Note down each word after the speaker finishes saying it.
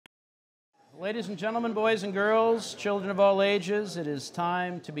Ladies and gentlemen, boys and girls, children of all ages, it is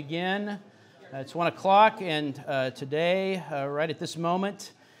time to begin. It's 1 o'clock, and today, right at this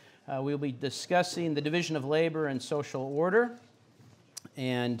moment, we'll be discussing the division of labor and social order.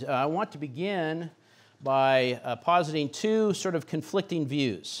 And I want to begin by positing two sort of conflicting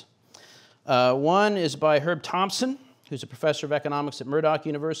views. One is by Herb Thompson, who's a professor of economics at Murdoch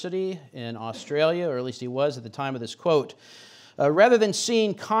University in Australia, or at least he was at the time of this quote. Rather than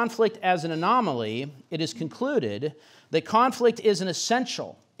seeing conflict as an anomaly, it is concluded that conflict is an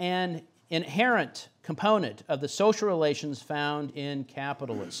essential and inherent component of the social relations found in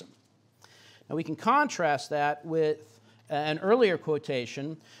capitalism. Now we can contrast that with an earlier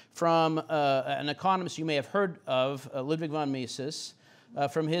quotation from an economist you may have heard of, Ludwig von Mises,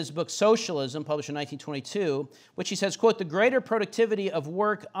 from his book Socialism, published in 1922, which he says, quote, "The greater productivity of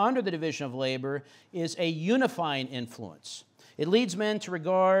work under the division of labor is a unifying influence. It leads men to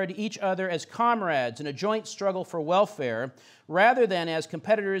regard each other as comrades in a joint struggle for welfare rather than as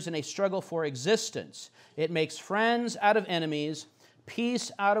competitors in a struggle for existence. It makes friends out of enemies,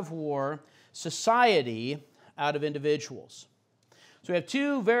 peace out of war, society out of individuals." So we have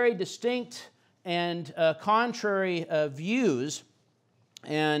two very distinct and contrary views.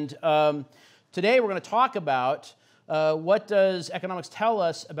 And today we're going to talk about what does economics tell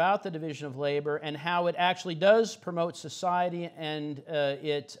us about the division of labor and how it actually does promote society and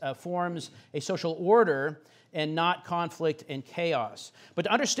it forms a social order and not conflict and chaos. But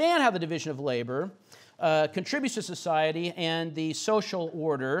to understand how the division of labor contributes to society and the social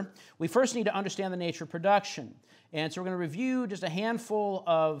order, we first need to understand the nature of production. And so we're going to review just a handful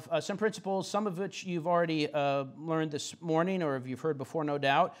of some principles, some of which you've already learned this morning or you've heard before, no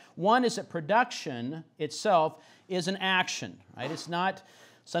doubt. One is that production itself is an action, right? It's not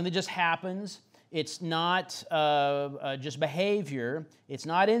something that just happens. It's not just behavior. It's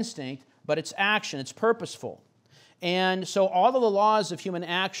not instinct, but it's action. It's purposeful. And so all of the laws of human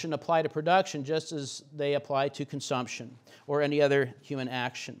action apply to production just as they apply to consumption or any other human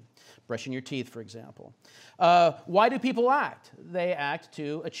action. Brushing your teeth, for example. Why do people act? They act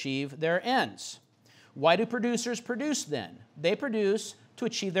to achieve their ends. Why do producers produce then? They produce to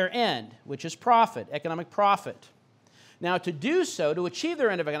achieve their end, which is profit, economic profit. Now, to do so, to achieve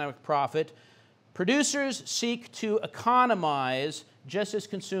their end of economic profit, producers seek to economize just as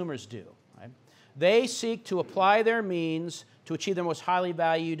consumers do. Right? They seek to apply their means to achieve their most highly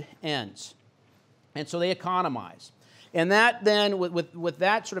valued ends. And so they economize. And that then, with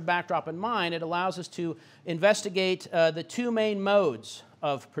that sort of backdrop in mind, it allows us to investigate the two main modes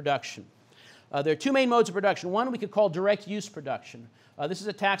of production. There are two main modes of production. One we could call direct use production. This is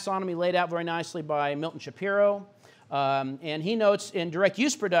a taxonomy laid out very nicely by Milton Shapiro. And he notes in direct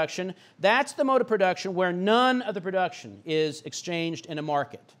use production, that's the mode of production where none of the production is exchanged in a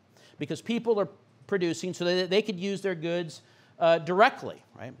market. Because people are producing so that they could use their goods directly,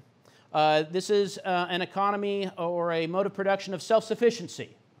 right? This is an economy or a mode of production of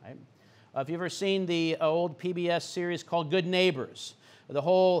self-sufficiency. Right? If you've ever seen the old PBS series called Good Neighbors, the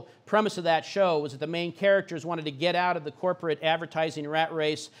whole premise of that show was that the main characters wanted to get out of the corporate advertising rat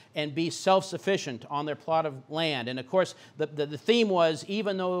race and be self-sufficient on their plot of land. And of course, the theme was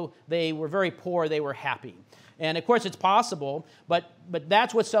even though they were very poor, they were happy. And of course, it's possible, but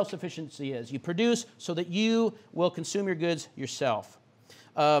that's what self-sufficiency is. You produce so that you will consume your goods yourself.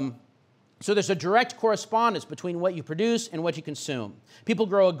 So there's a direct correspondence between what you produce and what you consume. People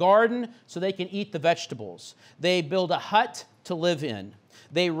grow a garden so they can eat the vegetables. They build a hut to live in.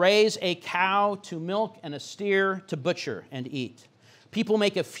 They raise a cow to milk and a steer to butcher and eat. People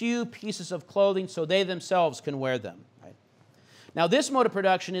make a few pieces of clothing so they themselves can wear them. Right? Now this mode of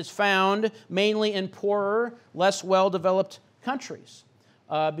production is found mainly in poorer, less well-developed countries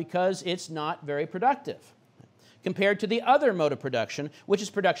because it's not very productive, compared to the other mode of production, which is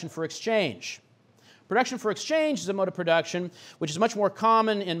production for exchange. Production for exchange is a mode of production which is much more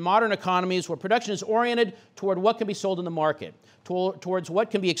common in modern economies where production is oriented toward what can be sold in the market, towards what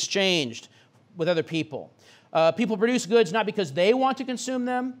can be exchanged with other people. People produce goods not because they want to consume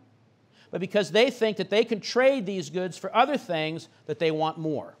them, but because they think that they can trade these goods for other things that they want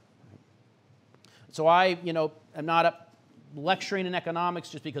more. So I, am not up lecturing in economics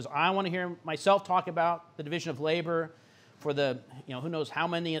just because I want to hear myself talk about the division of labor for the, who knows how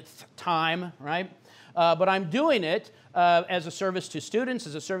many time, right? But I'm doing it as a service to students,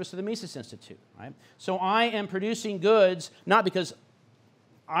 as a service to the Mises Institute, right? So I am producing goods not because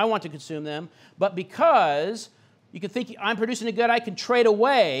I want to consume them, but because you can think I'm producing a good I can trade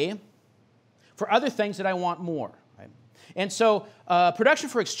away for other things that I want more. Right? And so production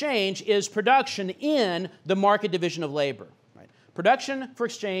for exchange is production in the market division of labor. Production for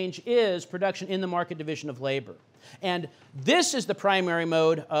exchange is production in the market division of labor. And this is the primary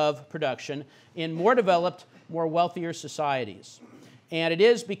mode of production in more developed, more wealthier societies. And it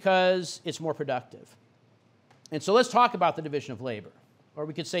is because it's more productive. And so let's talk about the division of labor. Or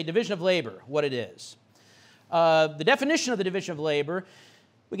we could say division of labor, what it is. The definition of the division of labor,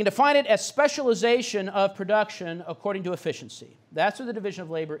 we can define it as specialization of production according to efficiency. That's what the division of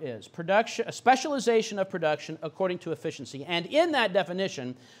labor is. Production, a specialization of production according to efficiency. And in that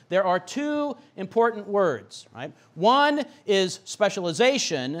definition, there are two important words, right? One is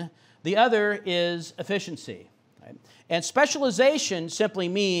specialization, the other is efficiency. Right? And specialization simply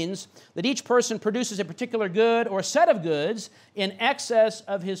means that each person produces a particular good or set of goods in excess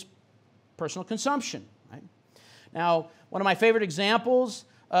of his personal consumption. Right? Now, one of my favorite examples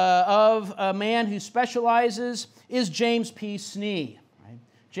of a man who specializes is James P. Snee. Right?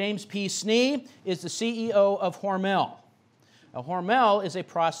 James P. Snee is the CEO of Hormel. Hormel is a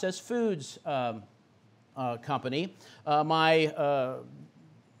processed foods company. My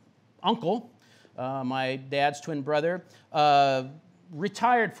uncle, my dad's twin brother,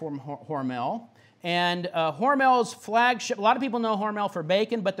 retired from Hormel. And Hormel's flagship, a lot of people know Hormel for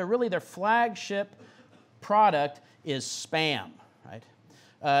bacon, but their flagship product is Spam. Right?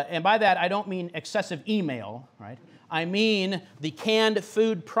 And by that, I don't mean excessive email, right? I mean the canned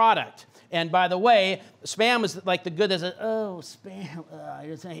food product. And by the way, Spam is like the good that's, oh, Spam.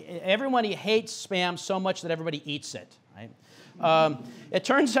 Everybody hates Spam so much that everybody eats it, right? It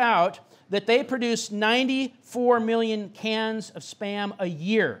turns out that they produce 94 million cans of Spam a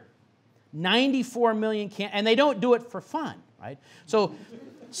year. 94 million cans, and they don't do it for fun, right? So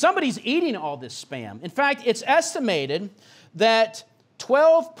somebody's eating all this Spam. In fact, it's estimated that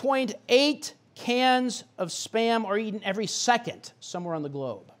 12.8 cans of Spam are eaten every second somewhere on the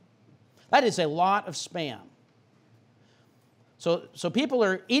globe. That is a lot of Spam. So people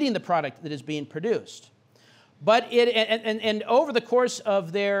are eating the product that is being produced. But and over the course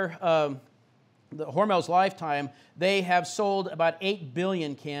of their the Hormel's lifetime, they have sold about 8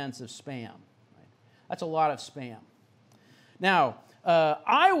 billion cans of Spam. Right? That's a lot of Spam. Now,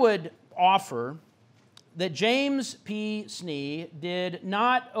 I would offer that James P. Snee did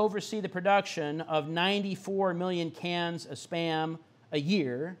not oversee the production of 94 million cans of Spam a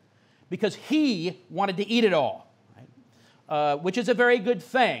year because he wanted to eat it all, right? Which is a very good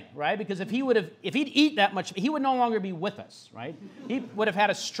thing, right? Because if he'd eat that much, he would no longer be with us, right? He would have had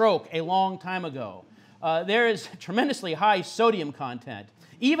a stroke a long time ago. There is tremendously high sodium content.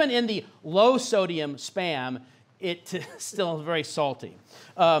 Even in the low sodium Spam, it still is very salty.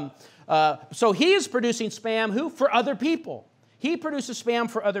 So he is producing Spam, for other people. He produces Spam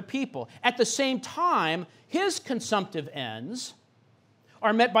for other people. At the same time, his consumptive ends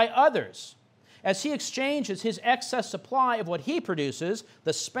are met by others, as he exchanges his excess supply of what he produces,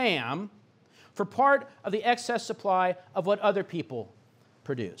 the Spam, for part of the excess supply of what other people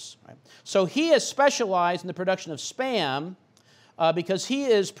produce. Right? So he is specialized in the production of Spam because he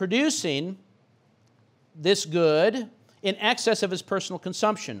is producing this good in excess of his personal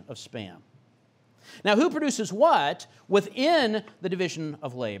consumption of Spam. Now, who produces what within the division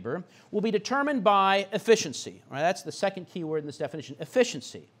of labor will be determined by efficiency. Right? That's the second key word in this definition,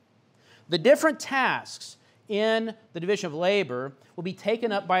 efficiency. The different tasks in the division of labor will be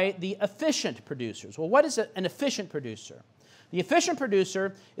taken up by the efficient producers. Well, what is an efficient producer? The efficient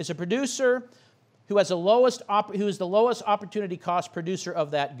producer is a producer who is the lowest opportunity cost producer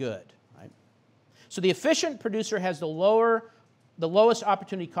of that good. Right? So the efficient producer has the lowest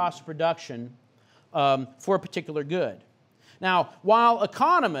opportunity cost of production for a particular good. Now, while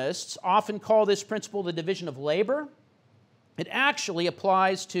economists often call this principle the division of labor, it actually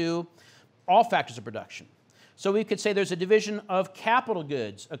applies to all factors of production. So we could say there's a division of capital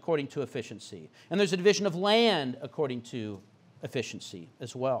goods according to efficiency, and there's a division of land according to efficiency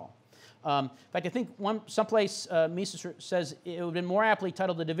as well. In fact, I think someplace Mises says it would have been more aptly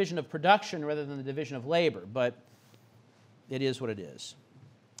titled the division of production rather than the division of labor, but it is what it is.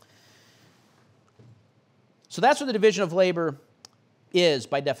 So that's what the division of labor is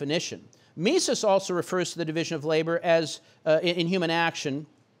by definition. Mises also refers to the division of labor as in human action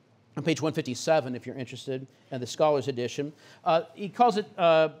on page 157, if you're interested, in the Scholars Edition. He calls it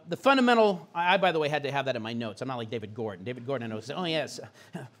the fundamental. I, by the way, had to have that in my notes. I'm not like David Gordon. David Gordon, I know, says, oh, yes,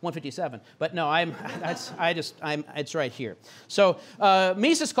 157. But no, it's right here. So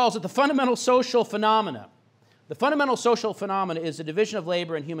Mises calls it the fundamental social phenomena. The fundamental social phenomena is the division of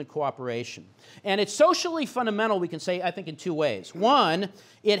labor and human cooperation. And it's socially fundamental, we can say, I think, in two ways. One,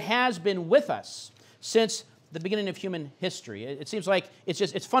 it has been with us since the beginning of human history. It seems like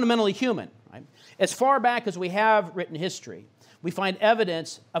it's fundamentally human. Right? As far back as we have written history, we find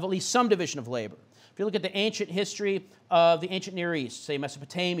evidence of at least some division of labor. If you look at the ancient history of the ancient Near East, say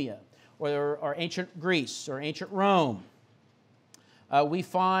Mesopotamia, or ancient Greece, or ancient Rome, we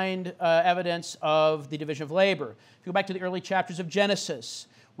find evidence of the division of labor. If you go back to the early chapters of Genesis,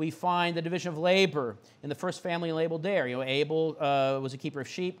 we find the division of labor in the first family labeled there. You know, Abel was a keeper of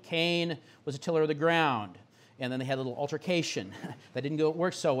sheep, Cain was a tiller of the ground, and then they had a little altercation. That didn't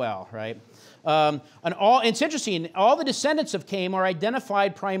work so well, right? It's interesting, all the descendants of Cain are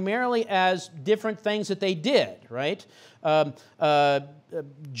identified primarily as different things that they did, right?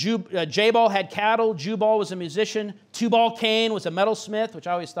 Jabal had cattle, Jubal was a musician, Tubal Cain was a metalsmith, which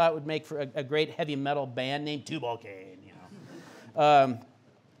I always thought would make for a great heavy metal band named Tubal Cain, you know.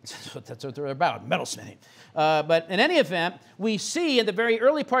 That's what they're about, metalsmithing. But in any event, we see in the very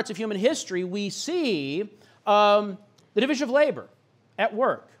early parts of human history, we see the division of labor at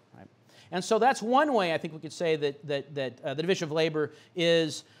work. Right? And so that's one way I think we could say that the division of labor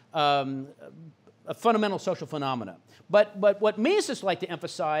is a fundamental social phenomena. But what Mises like to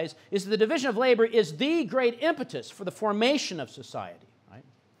emphasize is that the division of labor is the great impetus for the formation of society.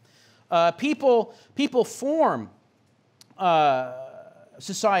 Right? People form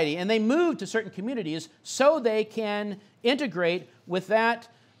society, and they move to certain communities so they can integrate with that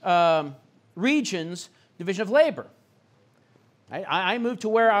region's division of labor. I moved to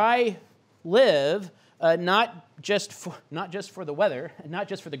where I live, not just for the weather, not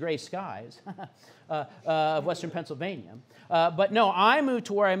just for the gray skies of western Pennsylvania, but no, I moved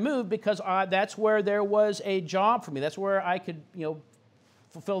to where I moved because that's where there was a job for me. That's where I could,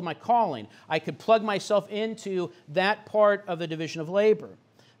 fulfill my calling. I could plug myself into that part of the division of labor.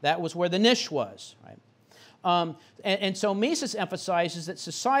 That was where the niche was, right? And so Mises emphasizes that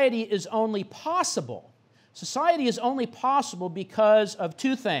society is only possible. Society is only possible because of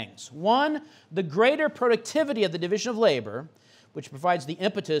two things. One, the greater productivity of the division of labor, which provides the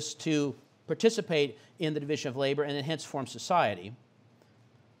impetus to participate in the division of labor and then hence form society.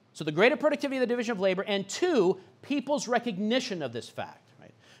 So the greater productivity of the division of labor, and two, people's recognition of this fact.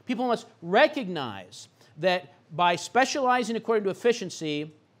 Right? People must recognize that by specializing according to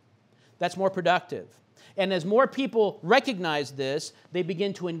efficiency, that's more productive. And as more people recognize this, they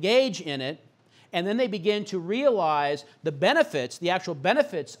begin to engage in it, and then they begin to realize the benefits, the actual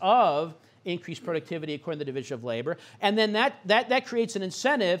benefits of increased productivity according to the division of labor. And then that creates an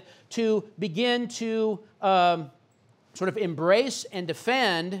incentive to begin to sort of embrace and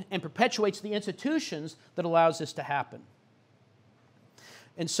defend and perpetuates the institutions that allows this to happen.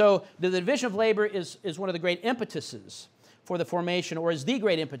 And so the division of labor is one of the great impetuses for the formation, or is the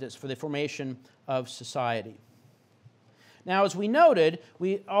great impetus for the formation of society. Now, as we noted,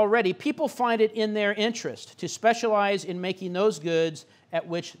 people find it in their interest to specialize in making those goods at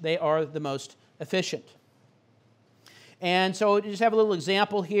which they are the most efficient. And so just have a little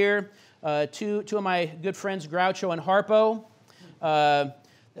example here. Two of my good friends, Groucho and Harpo.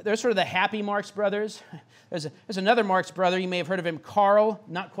 They're sort of the happy Marx brothers. There's another Marx brother, you may have heard of him, Carl,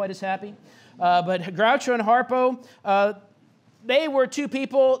 not quite as happy. But Groucho and Harpo, they were two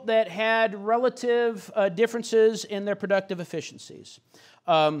people that had relative differences in their productive efficiencies.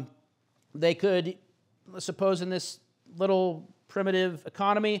 They could, let's suppose in this little primitive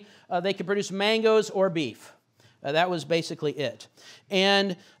economy, they could produce mangoes or beef. That was basically it.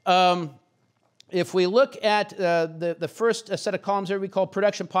 And if we look at the first set of columns here, we call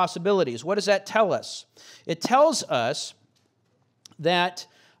production possibilities. What does that tell us? It tells us that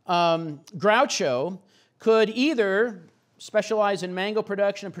Groucho could either specialize in mango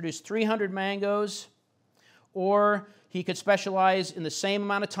production and produce 300 mangoes, or he could specialize in the same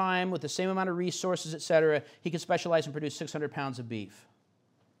amount of time with the same amount of resources, etc. He could specialize and produce 600 pounds of beef.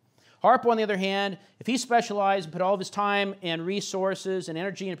 Harpo, on the other hand, if he specialized and put all of his time and resources and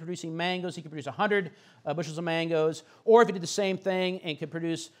energy into producing mangoes, he could produce 100 bushels of mangoes. Or if he did the same thing and could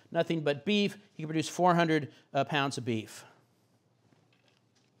produce nothing but beef, he could produce 400 pounds of beef.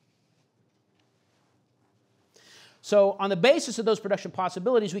 So on the basis of those production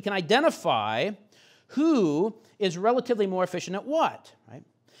possibilities, we can identify who is relatively more efficient at what. Right?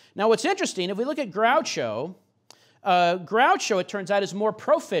 Now, what's interesting, if we look at Groucho, it turns out, is more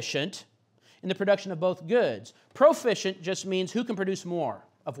proficient in the production of both goods. Proficient just means who can produce more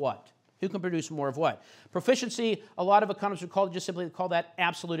of what. Who can produce more of what? Proficiency, a lot of economists would just simply call that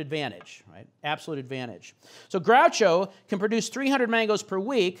absolute advantage, right? Absolute advantage. So Groucho can produce 300 mangoes per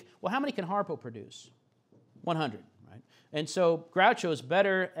week. Well, how many can Harpo produce? 100, right? And so Groucho is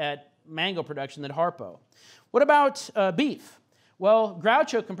better at mango production than Harpo. What about beef? Well,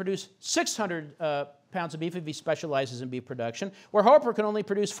 Groucho can produce 600 pounds of beef if he specializes in beef production, where Harpo can only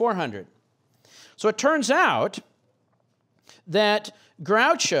produce 400. So it turns out that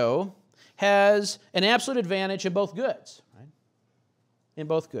Groucho has an absolute advantage in both goods, right? In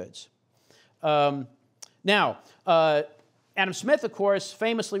both goods. Now, Adam Smith, of course,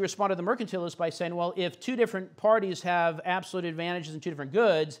 famously responded to the mercantilists by saying, well, if two different parties have absolute advantages in two different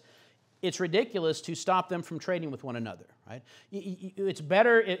goods, it's ridiculous to stop them from trading with one another, right? It's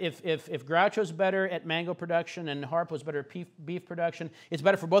better if Groucho's better at mango production and Harpo's better at beef production, it's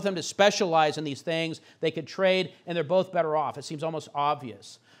better for both of them to specialize in these things. They could trade, and they're both better off. It seems almost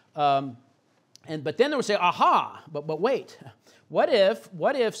obvious. But then they would say, aha, but wait. What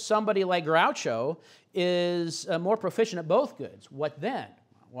if somebody like Groucho is more proficient at both goods? What then?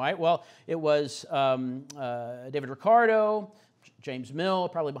 Right? Well, it was David Ricardo, James Mill,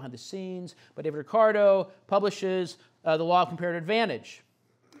 probably behind the scenes, but David Ricardo publishes The Law of Comparative Advantage.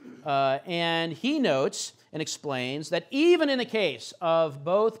 And he notes and explains that even in the case of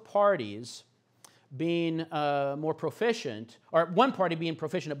both parties being more proficient, or one party being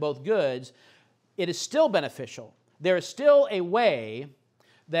proficient at both goods, it is still beneficial. There is still a way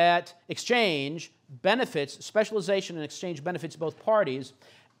that exchange benefits, specialization and exchange benefits both parties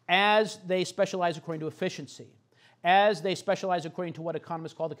as they specialize according to efficiency, as they specialize according to what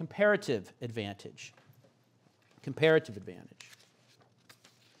economists call the comparative advantage. Comparative advantage.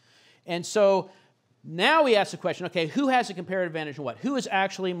 And so now we ask the question, okay, who has a comparative advantage in what? Who is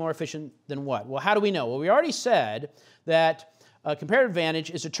actually more efficient than what? Well, how do we know? Well, we already said that comparative advantage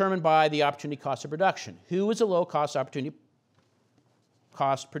is determined by the opportunity cost of production. Who is a low-cost opportunity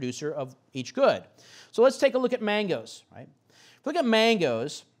cost producer of each good? So let's take a look at mangoes. Right? If we look at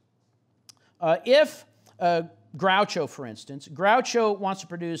mangoes, if Groucho, for instance, Groucho wants to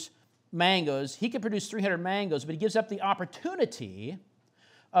produce mangoes, he can produce 300 mangoes, but he gives up the opportunity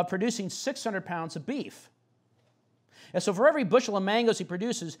of producing 600 pounds of beef. And so for every bushel of mangoes he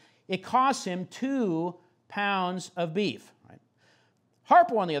produces, it costs him 2 pounds of beef.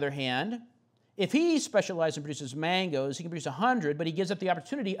 Harpo, on the other hand, if he specializes and produces mangoes, he can produce 100, but he gives up the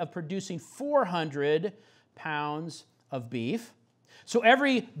opportunity of producing 400 pounds of beef. So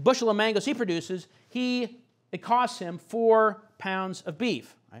every bushel of mangoes he produces, it costs him 4 pounds of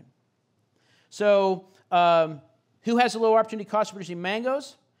beef. Right? So who has a low opportunity cost of producing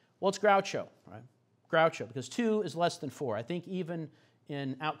mangoes? Well, it's Groucho. Right? Groucho, because 2 is less than 4. I think even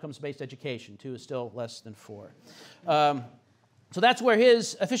in outcomes-based education, 2 is still less than 4. So that's where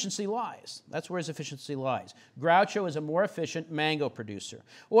his efficiency lies. That's where his efficiency lies. Groucho is a more efficient mango producer.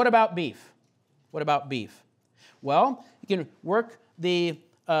 Well, what about beef? What about beef? Well, you can work the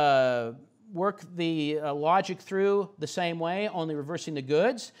logic through the same way, only reversing the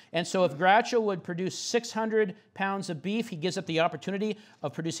goods. And so if Groucho would produce 600 pounds of beef, he gives up the opportunity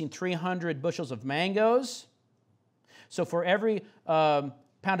of producing 300 bushels of mangoes. So for every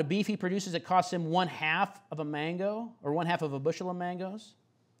pound of beef he produces, it costs him 1/2 of a mango, or 1/2 of a bushel of mangoes.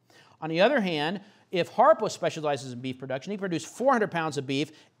 On the other hand, if Harpo specializes in beef production, he produces 400 pounds of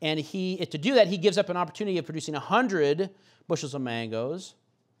beef, and to do that, he gives up an opportunity of producing 100 bushels of mangoes.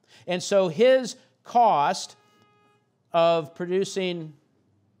 And so his cost of producing,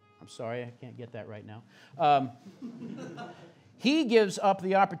 I'm sorry, I can't get that right now. He gives up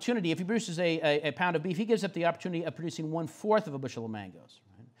the opportunity, if he produces a pound of beef, he gives up the opportunity of producing 1/4 of a bushel of mangoes.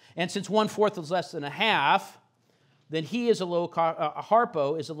 Right? And since 1/4 is less than 1/2, then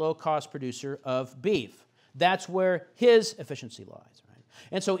Harpo is a low-cost producer of beef. That's where his efficiency lies. Right?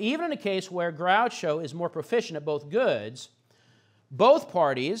 And so even in a case where Groucho is more proficient at both goods, both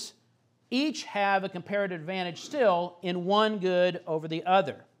parties each have a comparative advantage still in one good over the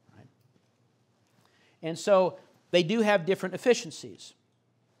other. Right? And so they do have different efficiencies.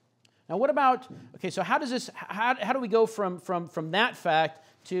 Now, what about, okay, so how do we go from that fact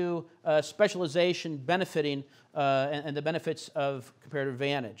to specialization benefiting and the benefits of comparative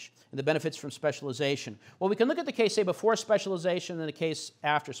advantage and the benefits from specialization? Well, we can look at the case, say, before specialization and the case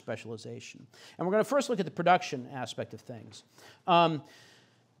after specialization. And we're going to first look at the production aspect of things.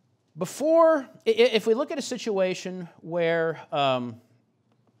 If we look at a situation where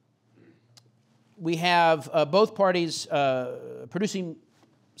we have both parties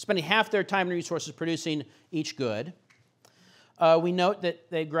spending half their time and resources producing each good. We note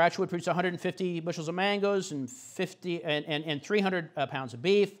that Groucho would produce 150 bushels of mangoes and 300 pounds of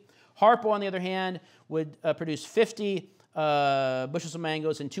beef. Harpo, on the other hand, would produce 50 bushels of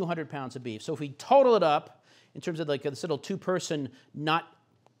mangoes and 200 pounds of beef. So if we total it up in terms of like this little two-person, not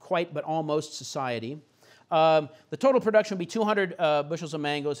quite but almost society, the total production would be 200 bushels of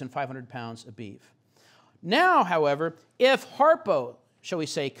mangoes and 500 pounds of beef. Now, however, if Harpo, shall we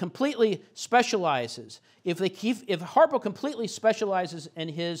say, completely specializes, if Harpo completely specializes in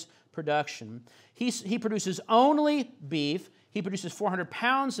his production. He produces only beef, he produces 400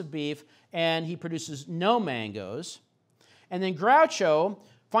 pounds of beef, and he produces no mangoes. And then Groucho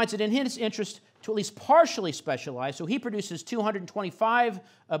finds it in his interest to at least partially specialize, so he produces 225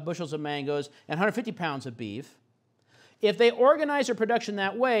 bushels of mangoes and 150 pounds of beef. If they organize their production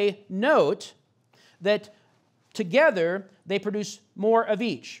that way, note that together they produce more of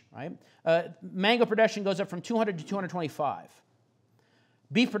each, right? Mango production goes up from 200 to 225.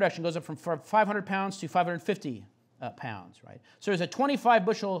 Beef production goes up from 500 pounds to 550 pounds, right? So there's a 25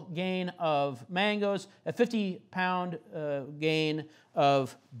 bushel gain of mangoes, a 50 pound gain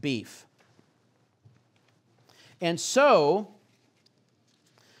of beef. And so,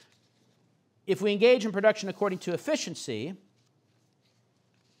 if we engage in production according to efficiency,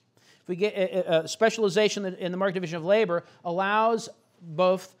 if we get specialization in the market division of labor allows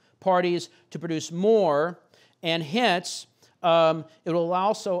both parties to produce more, and hence it will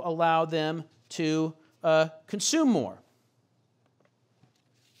also allow them to consume more.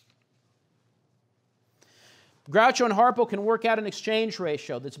 Groucho and Harpo can work out an exchange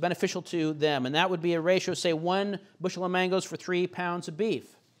ratio that's beneficial to them, and that would be a ratio, say, 1 bushel of mangoes for 3 pounds of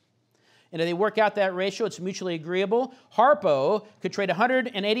beef. And if they work out that ratio, it's mutually agreeable. Harpo could trade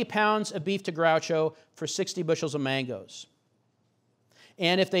 180 pounds of beef to Groucho for 60 bushels of mangoes.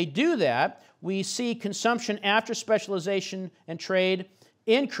 And if they do that, we see consumption after specialization and trade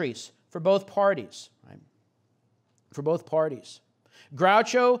increase for both parties. Right? For both parties.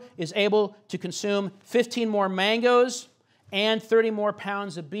 Groucho is able to consume 15 more mangoes and 30 more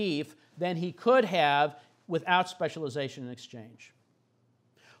pounds of beef than he could have without specialization and exchange.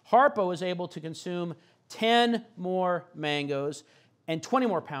 Harpo is able to consume 10 more mangoes and 20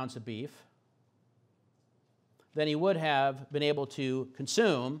 more pounds of beef than he would have been able to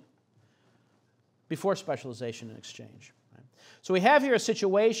consume before specialization and exchange. Right? So we have here a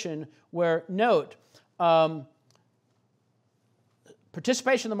situation where, note,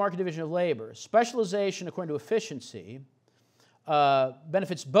 participation in the market division of labor, specialization according to efficiency,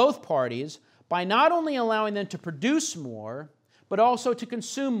 benefits both parties by not only allowing them to produce more, but also to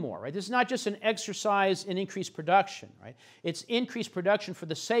consume more. Right? This is not just an exercise in increased production. Right? It's increased production for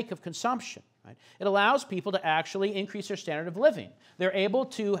the sake of consumption. Right? It allows people to actually increase their standard of living. They're able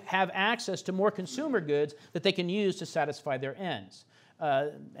to have access to more consumer goods that they can use to satisfy their ends.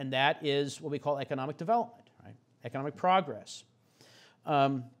 And that is what we call economic development, right? Economic progress.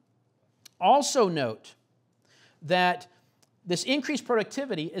 Also note that this increased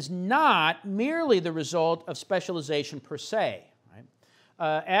productivity is not merely the result of specialization per se. Right?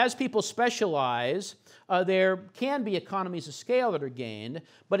 As people specialize, there can be economies of scale that are gained,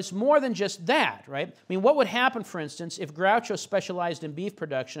 but it's more than just that, right? I mean, what would happen, for instance, if Groucho specialized in beef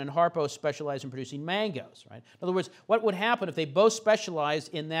production and Harpo specialized in producing mangoes, right? In other words, what would happen if they both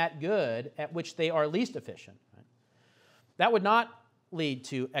specialized in that good at which they are least efficient? Right? That would not lead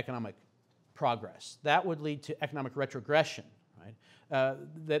to economic progress. That would lead to economic retrogression. Right?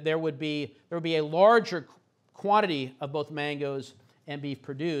 That there would be a larger quantity of both mangoes and beef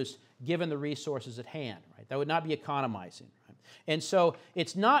produced given the resources at hand. Right? That would not be economizing. Right? And so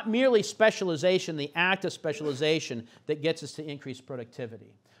it's not merely specialization, the act of specialization, that gets us to increased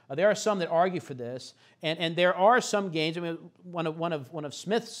productivity. There are some that argue for this, and there are some gains. I mean, one of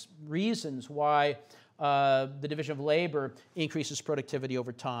Smith's reasons why the division of labor increases productivity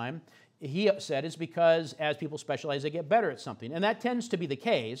over time, he said, is because as people specialize, they get better at something. And that tends to be the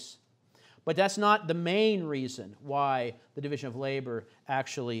case, but that's not the main reason why the division of labor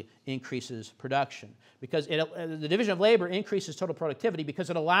actually increases production. Because the division of labor increases total productivity because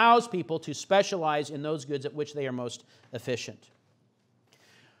it allows people to specialize in those goods at which they are most efficient.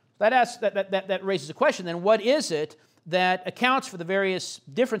 That raises a question, then, what is it that accounts for the various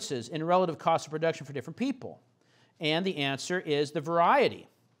differences in relative cost of production for different people? And the answer is the variety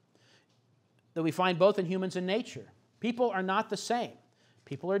that we find both in humans and nature. People are not the same.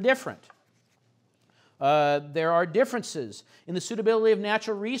 People are different. There are differences in the suitability of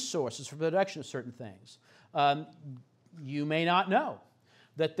natural resources for production of certain things. You may not know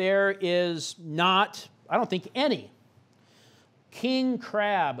that there is not, I don't think, any king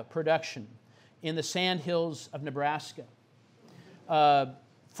crab production in the sandhills of Nebraska,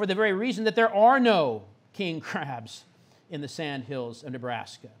 for the very reason that there are no king crabs in the sandhills of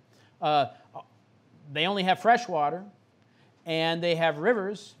Nebraska. They only have fresh water, and they have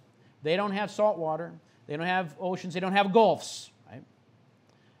rivers. They don't have salt water. They don't have oceans. They don't have gulfs. Right?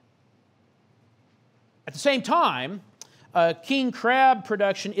 At the same time, king crab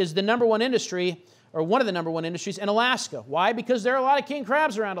production is the number one industry, or one of the number one industries in Alaska. Why? Because there are a lot of king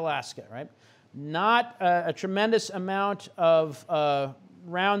crabs around Alaska, right? Not a tremendous amount of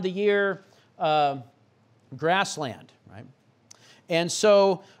round the year grassland, right? And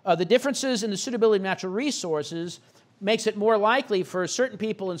so the differences in the suitability of natural resources makes it more likely for certain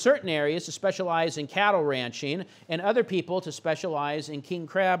people in certain areas to specialize in cattle ranching and other people to specialize in king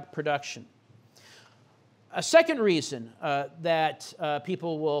crab production. A second reason that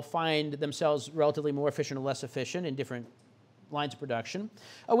people will find themselves relatively more efficient or less efficient in different lines of production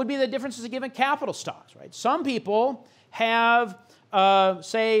would be the differences in given capital stocks, right? Some people have,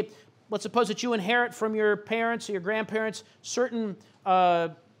 say, let's suppose that you inherit from your parents or your grandparents certain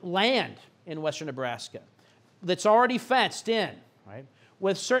land in western Nebraska that's already fenced in, right,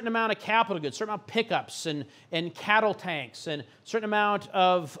 with a certain amount of capital goods, certain amount of pickups and cattle tanks and a certain amount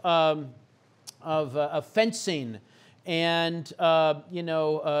of fencing and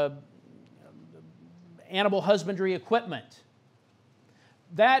animal husbandry equipment.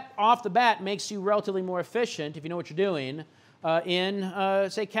 That off the bat makes you relatively more efficient, if you know what you're doing, in,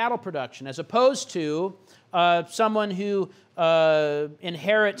 say, cattle production, as opposed to someone who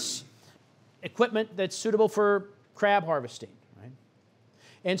inherits equipment that's suitable for crab harvesting, right?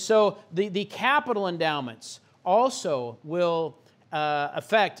 And so the capital endowments also will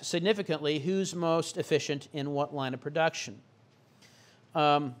affect significantly who's most efficient in what line of production.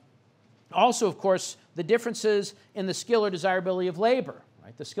 Also, of course, the differences in the skill or desirability of labor,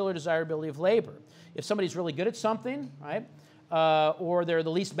 right? The skill or desirability of labor. If somebody's really good at something, right, or they're the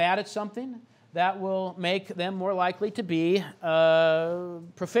least bad at something, that will make them more likely to be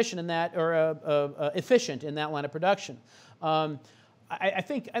proficient in that or efficient in that line of production. I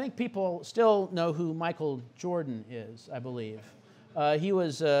think people still know who Michael Jordan is, I believe. He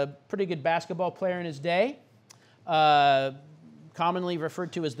was a pretty good basketball player in his day, commonly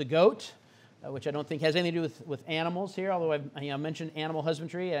referred to as the GOAT, which I don't think has anything to do with animals here, although I mentioned animal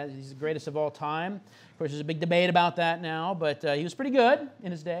husbandry. He's the greatest of all time. Of course, there's a big debate about that now, but he was pretty good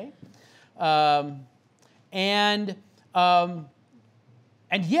in his day. And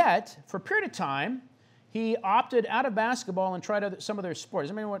yet, for a period of time, he opted out of basketball and tried some other sports.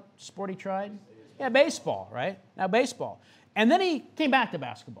 Does anybody know what sport he tried? Yeah, baseball, right? Now, baseball. And then he came back to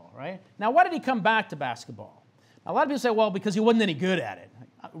basketball, right? Now, why did he come back to basketball? Now, a lot of people say, well, because he wasn't any good at it.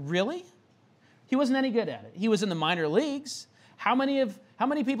 Really? He wasn't any good at it. He was in the minor leagues. How many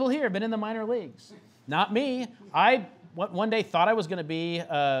people here have been in the minor leagues? Not me. I one day thought I was going to be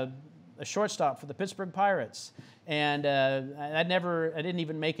a shortstop for the Pittsburgh Pirates, and I didn't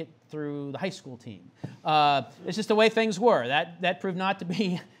even make it through the high school team. It's just the way things were. That proved not to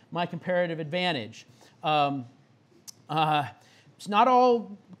be my comparative advantage. It's not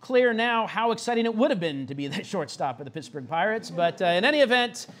all clear now how exciting it would have been to be that shortstop for the Pittsburgh Pirates, but in any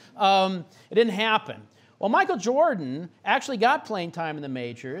event, it didn't happen. Well, Michael Jordan actually got playing time in the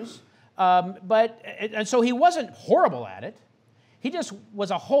majors, and so he wasn't horrible at it. He just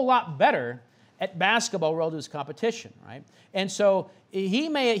was a whole lot better at basketball relative to his competition, right? And so he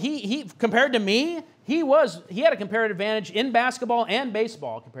compared to me, he had a comparative advantage in basketball and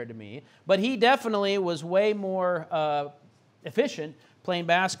baseball compared to me, but he definitely was way more efficient playing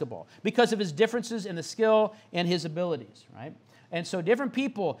basketball because of his differences in the skill and his abilities, right? And so different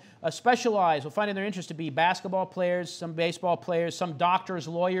people specialize, will find in their interest to be basketball players, some baseball players, some doctors,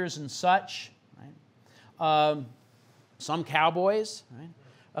 lawyers, and such, right? Some cowboys,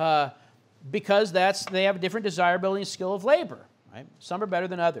 right? Because they have a different desirability and skill of labor, right? Some are better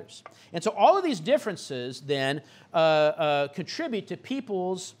than others. And so all of these differences then contribute to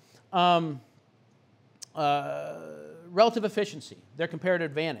people's relative efficiency, their comparative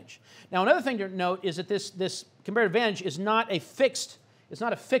advantage. Now, another thing to note is that this comparative advantage is not a fixed,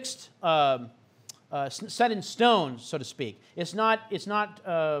 set in stone, so to speak. It's not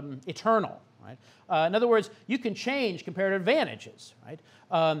eternal, right? In other words, you can change comparative advantages, right?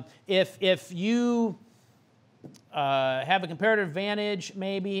 If you have a comparative advantage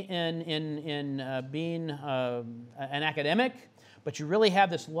maybe in being an academic, but you really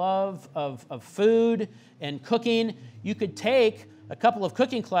have this love of food and cooking, you could take a couple of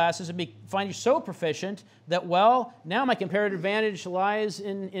cooking classes and find you so proficient that, well, now my comparative advantage lies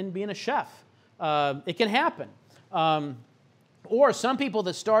in being a chef. It can happen. Or some people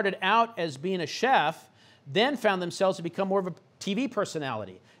that started out as being a chef then found themselves to become more of a TV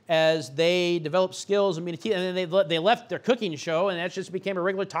personality as they developed skills and then they left their cooking show and that just became a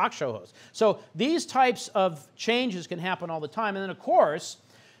regular talk show host. So these types of changes can happen all the time. And then, of course,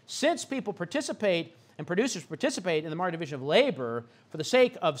 since people participate and producers participate in the market division of labor for the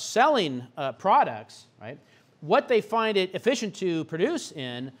sake of selling products, right, what they find it efficient to produce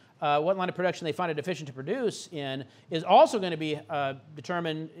in, what line of production they find it efficient to produce in, is also going to be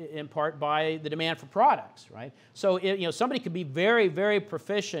determined in part by the demand for products, right? So, somebody could be very, very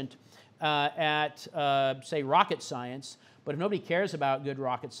proficient at, say, rocket science, but if nobody cares about good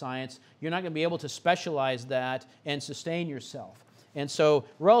rocket science, you're not going to be able to specialize that and sustain yourself. And so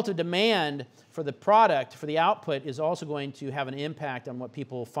relative demand for the product, for the output, is also going to have an impact on what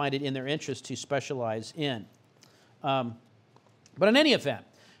people find it in their interest to specialize in. But in any event,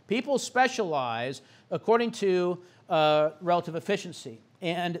 people specialize according to relative efficiency.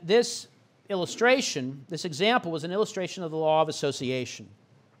 And this illustration, this example, was an illustration of the law of association.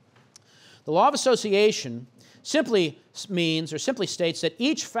 The law of association simply means, or simply states, that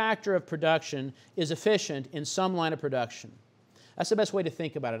each factor of production is efficient in some line of production. That's the best way to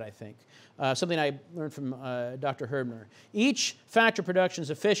think about it, I think. Something I learned from Dr. Ritenour. Each factor of production is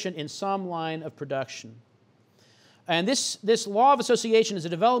efficient in some line of production. And this law of association is a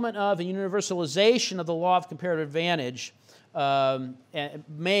development of and universalization of the law of comparative advantage the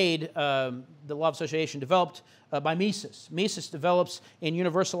law of association developed by Mises. Mises develops and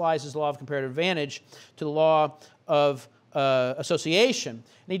universalizes the law of comparative advantage to the law of association.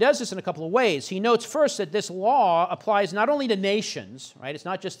 And he does this in a couple of ways. He notes first that this law applies not only to nations, right? It's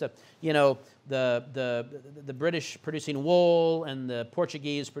not just the British producing wool and the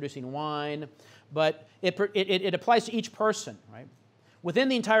Portuguese producing wine, but it applies to each person, right? Within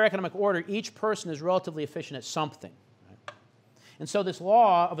the entire economic order, each person is relatively efficient at something. Right? And so this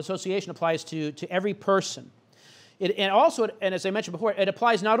law of association applies to every person. And also, and as I mentioned before, it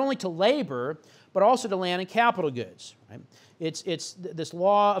applies not only to labor, but also to land and capital goods. Right? This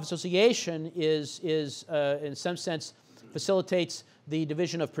law of association is in some sense, facilitates the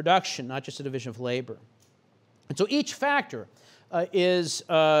division of production, not just the division of labor. And so each factor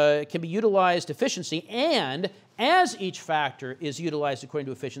can be utilized efficiency, and as each factor is utilized according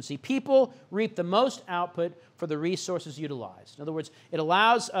to efficiency, people reap the most output for the resources utilized. In other words, it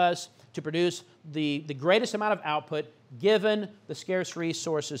allows us to produce the greatest amount of output given the scarce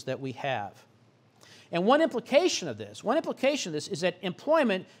resources that we have. And one implication of this is that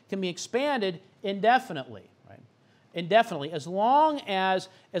employment can be expanded indefinitely. Indefinitely, as long as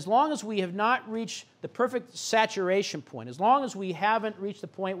we have not reached the perfect saturation point, as long as we haven't reached the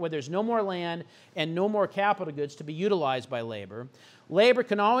point where there's no more land and no more capital goods to be utilized by labor, labor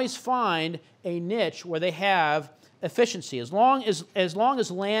can always find a niche where they have efficiency. As long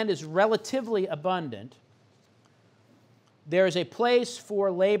as land is relatively abundant, there is a place for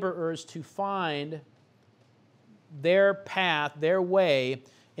laborers to find their path, their way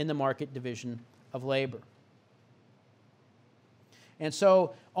in the market division of labor. And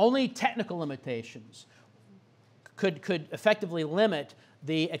so only technical limitations could effectively limit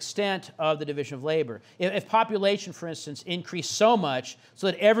the extent of the division of labor. If population, for instance, increased so much so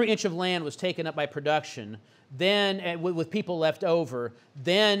that every inch of land was taken up by production, then with people left over,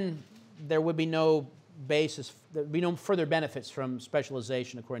 then there would be no basis, there would be no further benefits from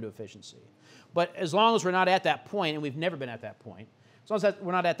specialization according to efficiency. But as long as we're not at that point, and we've never been at that point, as long as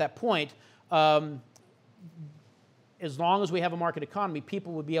we're not at that point, as long as we have a market economy,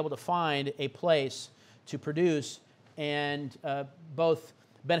 people would be able to find a place to produce and both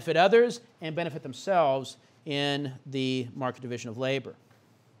benefit others and benefit themselves in the market division of labor.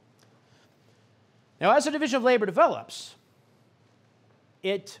 Now, as the division of labor develops,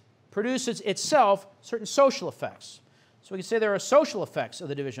 it produces itself certain social effects. So we can say there are social effects of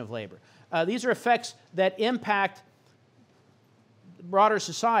the division of labor. These are effects that impact broader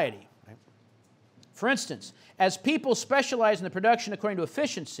society. For instance, as people specialize in the production according to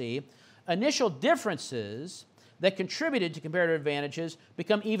efficiency, initial differences that contributed to comparative advantages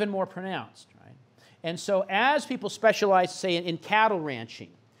become even more pronounced. Right? And so as people specialize, say, in cattle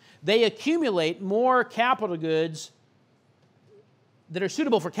ranching, they accumulate more capital goods that are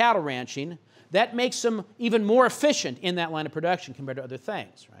suitable for cattle ranching. That makes them even more efficient in that line of production compared to other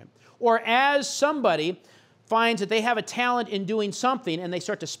things. Right? Or as somebody finds that they have a talent in doing something and they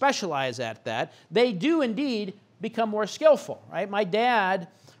start to specialize at that, they do indeed become more skillful. Right? My dad,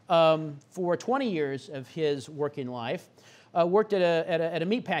 for 20 years of his working life, worked at a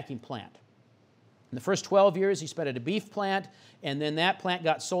meatpacking plant. In the first 12 years, he spent at a beef plant, and then that plant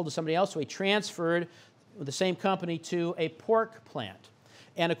got sold to somebody else, so he transferred with the same company to a pork plant.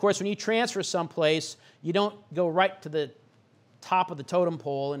 And of course, when you transfer someplace, you don't go right to the top of the totem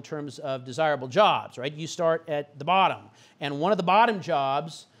pole in terms of desirable jobs, right? You start at the bottom. And one of the bottom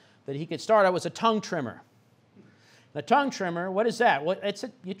jobs that he could start at was a tongue trimmer. The tongue trimmer, what is that? Well,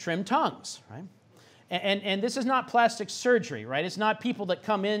 you trim tongues, right? And this is not plastic surgery, right? It's not people that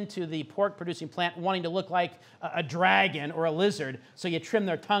come into the pork-producing plant wanting to look like a dragon or a lizard, so you trim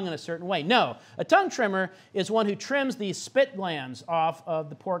their tongue in a certain way. No, a tongue trimmer is one who trims the spit glands off of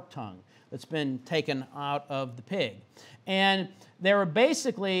the pork tongue that's been taken out of the pig. And there were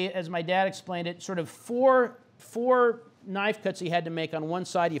basically, as my dad explained it, sort of four knife cuts he had to make on one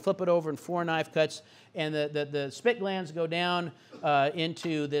side. You flip it over in 4 knife cuts, and the spit glands go down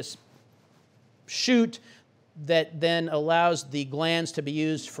into this chute that then allows the glands to be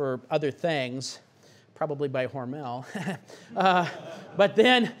used for other things, probably by Hormel. But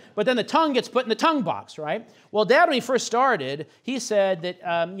then the tongue gets put in the tongue box, right? Well, Dad, when he first started, he said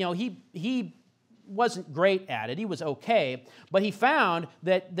that he wasn't great at it. He was okay, but he found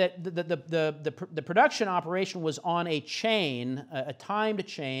that the production operation was on a chain, a timed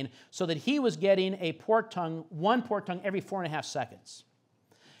chain, so that he was getting one pork tongue every 4.5 seconds.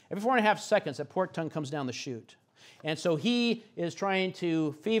 Every 4.5 seconds, a pork tongue comes down the chute. And so he is trying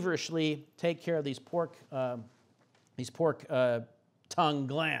to feverishly take care of these pork tongue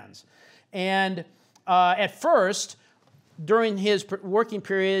glands. And at first, during his working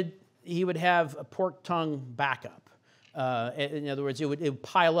period, he would have a pork tongue backup. In other words, it would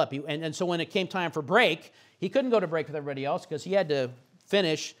pile up. And so when it came time for break, he couldn't go to break with everybody else because he had to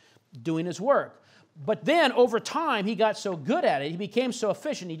finish doing his work. But then, over time, he got so good at it, he became so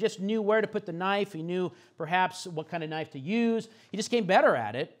efficient, he just knew where to put the knife, he knew perhaps what kind of knife to use. He just became better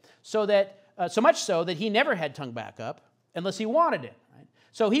at it, so much so that he never had tongue backup unless he wanted it. Right?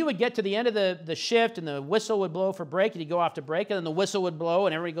 So he would get to the end of the shift, and the whistle would blow for break, and he'd go off to break, and then the whistle would blow,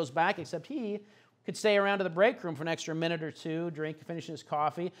 and everybody goes back, except he could stay around to the break room for an extra minute or two, finish his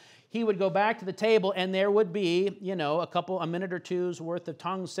coffee. He would go back to the table, and there would be, a minute or two's worth of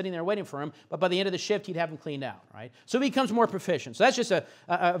tongues sitting there waiting for him, but by the end of the shift, he'd have them cleaned out, right? So he becomes more proficient. So that's just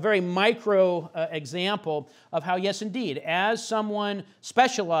a very micro example of how, yes, indeed, as someone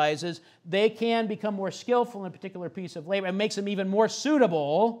specializes, they can become more skillful in a particular piece of labor. It makes them even more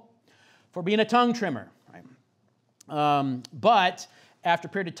suitable for being a tongue trimmer, right? But after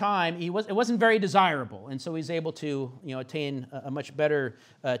a period of time, it wasn't very desirable, and so he's able to attain a much better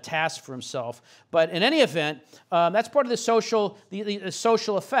task for himself. But in any event, that's part of the social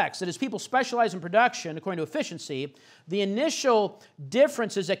effects. That as people specialize in production, according to efficiency, the initial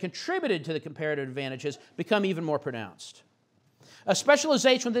differences that contributed to the comparative advantages become even more pronounced. A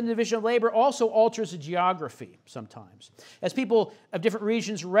specialization within the division of labor also alters the geography sometimes. As people of different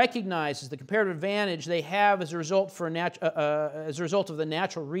regions recognize the comparative advantage they have as a result of the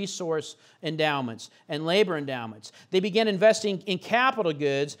natural resource endowments and labor endowments, they begin investing in capital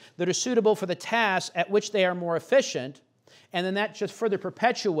goods that are suitable for the tasks at which they are more efficient, and then that just further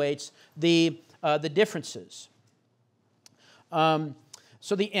perpetuates the differences.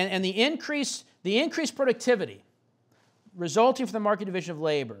 The increased productivity resulting from the market division of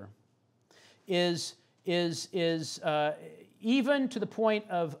labor is even to the point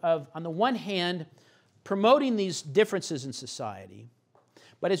of, on the one hand, promoting these differences in society.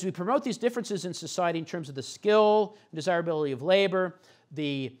 But as we promote these differences in society in terms of the skill and desirability of labor,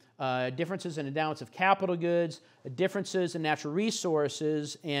 the differences in endowments of capital goods, differences in natural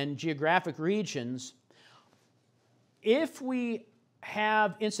resources and geographic regions, if we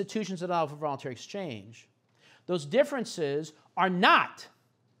have institutions that allow for voluntary exchange, those differences are not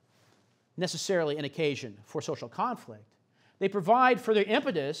necessarily an occasion for social conflict. They provide further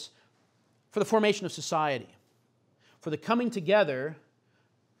impetus for the formation of society, for the coming together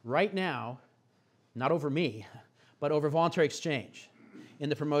right now, not over me, but over voluntary exchange in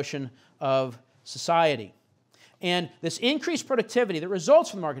the promotion of society. And this increased productivity that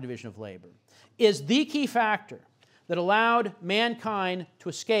results from the market division of labor is the key factor that allowed mankind to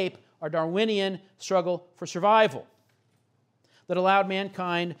escape our Darwinian struggle for survival, that allowed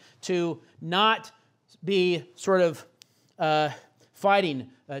mankind to not be sort of fighting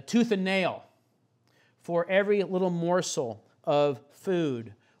tooth and nail for every little morsel of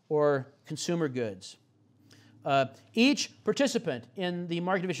food or consumer goods. Each participant in the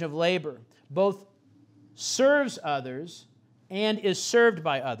market division of labor both serves others and is served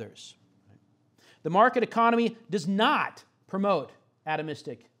by others. The market economy does not promote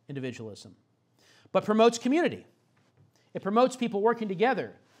atomistic individualism, but promotes community. It promotes people working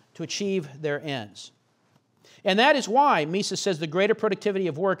together to achieve their ends. And that is why Mises says the greater productivity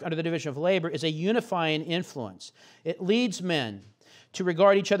of work under the division of labor is a unifying influence. It leads men to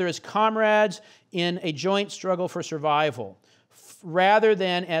regard each other as comrades in a joint struggle for survival, rather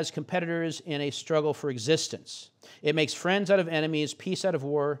than as competitors in a struggle for existence. It makes friends out of enemies, peace out of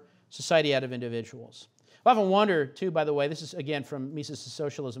war, society out of individuals. I often wonder, too, by the way, this is, again, from Mises'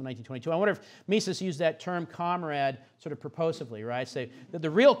 Socialism in 1922. I wonder if Mises used that term comrade sort of purposively, right? Say that the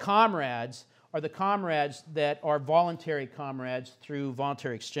real comrades are the comrades that are voluntary comrades through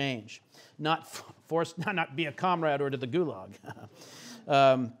voluntary exchange, not forced, not be a comrade or to the gulag.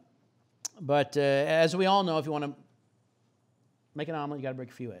 But as we all know, if you want to make an omelet, you got to break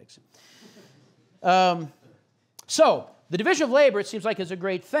a few eggs. So the division of labor, it seems like, is a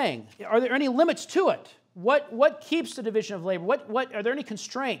great thing. Are there any limits to it? What keeps the division of labor? What are there any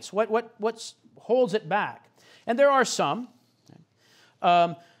constraints? What holds it back? And there are some.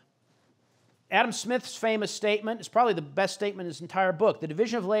 Adam Smith's famous statement is probably the best statement in his entire book. The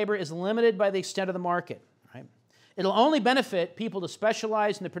division of labor is limited by the extent of the market. Right? It'll only benefit people to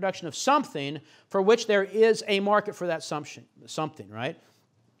specialize in the production of something for which there is a market for that something, right?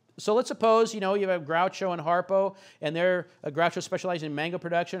 So let's suppose, you have Groucho and Harpo, and they're Groucho specializing in mango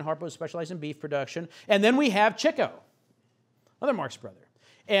production, Harpo specializing in beef production, and then we have Chico, another Marx brother.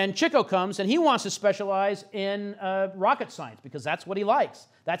 And Chico comes, and he wants to specialize in rocket science because that's what he likes.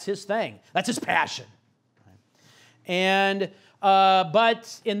 That's his thing. That's his passion. Right? And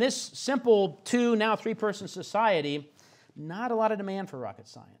but in this simple now three-person society, not a lot of demand for rocket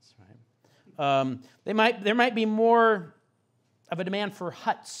science. Right? There might be more of a demand for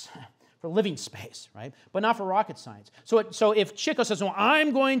huts, for living space, right? But not for rocket science. So if Chico says, well,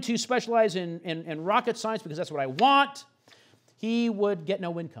 I'm going to specialize in rocket science because that's what I want, he would get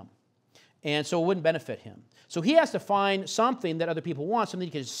no income. And so it wouldn't benefit him. So he has to find something that other people want, something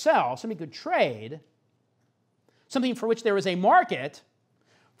he could sell, something he could trade, something for which there is a market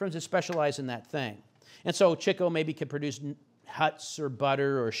for him to specialize in that thing. And so Chico maybe could produce huts or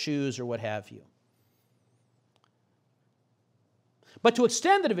butter or shoes or what have you. But to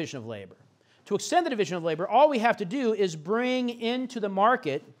extend the division of labor, all we have to do is bring into the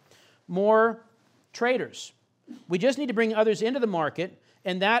market more traders. We just need to bring others into the market,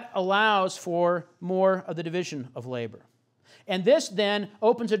 and that allows for more of the division of labor. And this then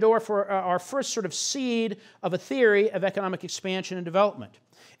opens a door for our first sort of seed of a theory of economic expansion and development.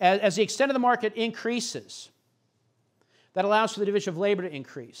 As the extent of the market increases, that allows for the division of labor to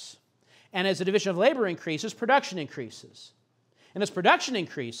increase. And as the division of labor increases, production increases. And as production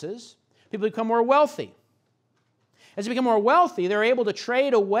increases, people become more wealthy. As they become more wealthy, they're able to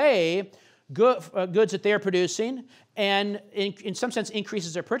trade away goods that they're producing, and in some sense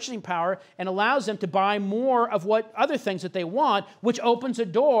increases their purchasing power and allows them to buy more of what other things that they want, which opens a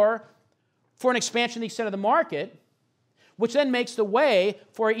door for an expansion of the extent of the market, which then makes the way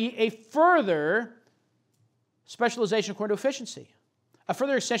for a further specialization according to efficiency, a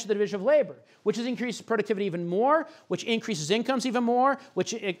further extension of the division of labor, which has increased productivity even more, which increases incomes even more,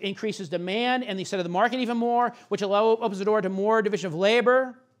 which increases demand and the extent of the market even more, which opens the door to more division of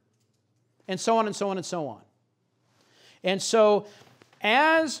labor, and so on and so on and so on. And so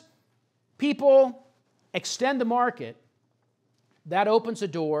as people extend the market, that opens a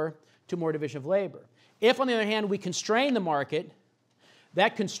door to more division of labor. If, on the other hand, we constrain the market,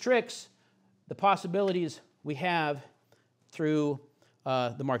 that constricts the possibilities we have through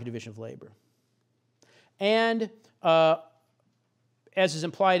the market division of labor. And as is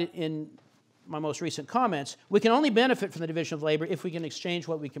implied in my most recent comments, we can only benefit from the division of labor if we can exchange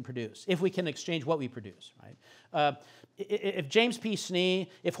what we can produce, if we can exchange what we produce. Right? If James P. Snee,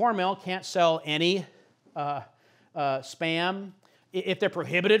 if Hormel can't sell any spam, if they're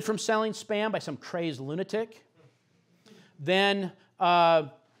prohibited from selling spam by some crazed lunatic, then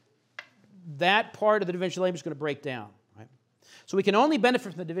that part of the division of labor is going to break down. Right? So we can only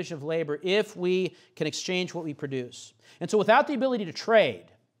benefit from the division of labor if we can exchange what we produce. And so without the ability to trade,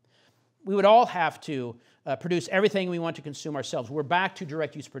 we would all have to produce everything we want to consume ourselves. We're back to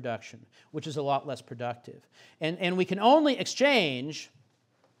direct use production, which is a lot less productive. And we can only exchange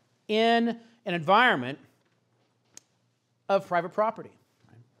in an environment of private property.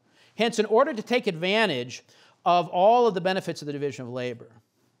 Right? Hence, in order to take advantage of all of the benefits of the division of labor,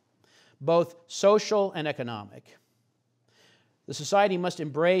 both social and economic, the society must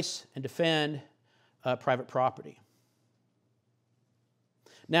embrace and defend private property.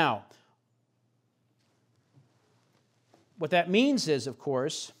 Now, what that means is, of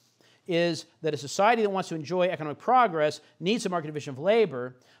course, is that a society that wants to enjoy economic progress needs a market division of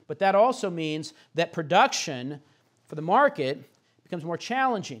labor, but that also means that production for the market becomes more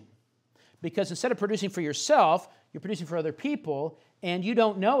challenging because instead of producing for yourself, you're producing for other people, and you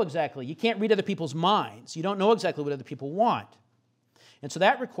don't know exactly. You can't read other people's minds. You don't know exactly what other people want. And so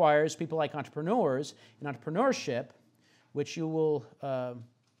that requires people like entrepreneurs in entrepreneurship, which you will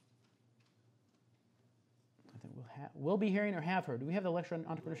we'll be hearing or have heard. Do we have the lecture on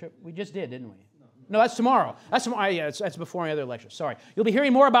entrepreneurship? We just did, didn't we? No, that's tomorrow. That's tomorrow. Yeah, that's before any other lecture. Sorry. You'll be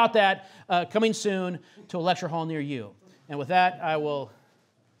hearing more about that coming soon to a lecture hall near you. And with that, I will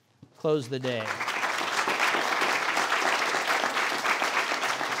close the day.